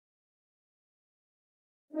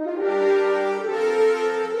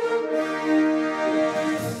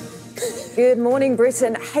Good morning,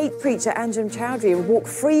 Britain. Hate preacher Anjem Choudhury will walk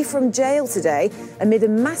free from jail today amid a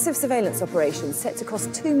massive surveillance operation set to cost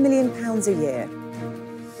 £2 million a year.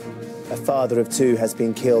 A father of two has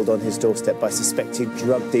been killed on his doorstep by suspected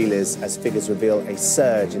drug dealers as figures reveal a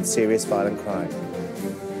surge in serious violent crime.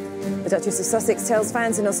 The Duchess of Sussex tells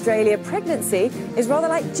fans in Australia pregnancy is rather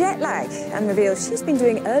like jet lag and reveals she's been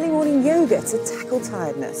doing early morning yoga to tackle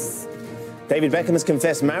tiredness. David Beckham has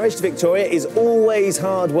confessed marriage to Victoria is always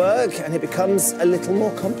hard work and it becomes a little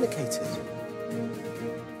more complicated.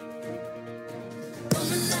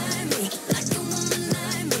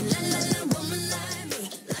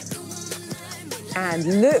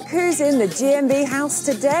 And look who's in the GMB house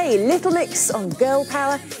today. Little Mix on Girl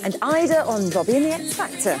Power and Ida on Robbie and the X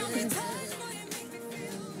Factor.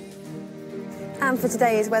 And for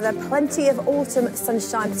today's weather, plenty of autumn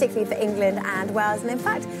sunshine, particularly for England and Wales. And in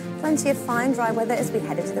fact, plenty of fine, dry weather as we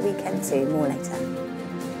head into the weekend too. More later.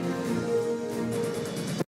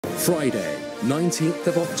 Friday, 19th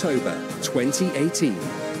of October, 2018.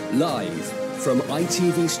 Live from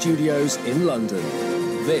ITV Studios in London.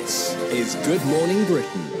 This is Good Morning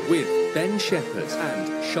Britain with Ben Shepherd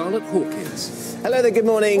and Charlotte Hawkins. Hello there, good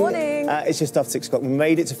morning. Morning. It's just after 6 o'clock. We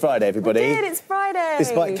made it to Friday, everybody. We did, it's Friday.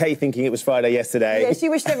 Despite Kate thinking it was Friday yesterday. Yeah, she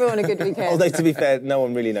wished everyone a good weekend. Although, to be fair, no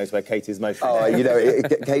one really knows where Kate is most. Oh, you know,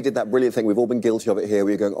 Kate did that brilliant thing. We've all been guilty of it here.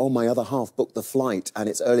 We're going, oh, my other half booked the flight and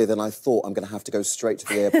it's earlier than I thought. I'm going to have to go straight to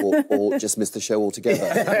the airport or just miss the show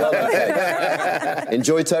altogether. Well done, Kate.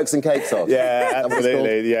 Enjoy Turks and Caicos off. Yeah,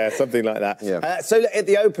 absolutely. Yeah, something like that. Yeah. So at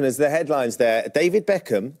the openers, the headlines there, David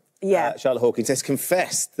Beckham, Yeah. Charlotte Hawkins, has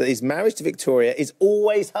confessed that his marriage to Victoria is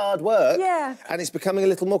always hard work. Yeah. And it's becoming a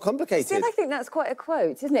little more complicated. See, I think that's quite a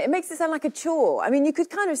quote, isn't it? It makes it sound like a chore. I mean, you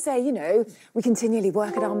could kind of say, you know, we continually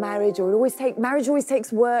work at our marriage, or marriage always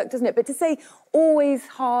takes work, doesn't it? But to say always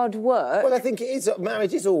hard work... Well, I think it is.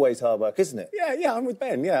 Marriage is always hard work, isn't it? Yeah, I'm with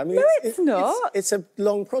Ben, yeah. I mean, No, it's not. It's a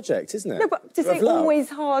long project, isn't it? No, but to say always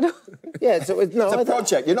hard... Yeah, so it's a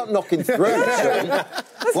project. You're not knocking through it,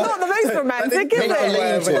 That's not the most romantic,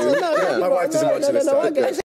 is it? No, My wife doesn't watch this.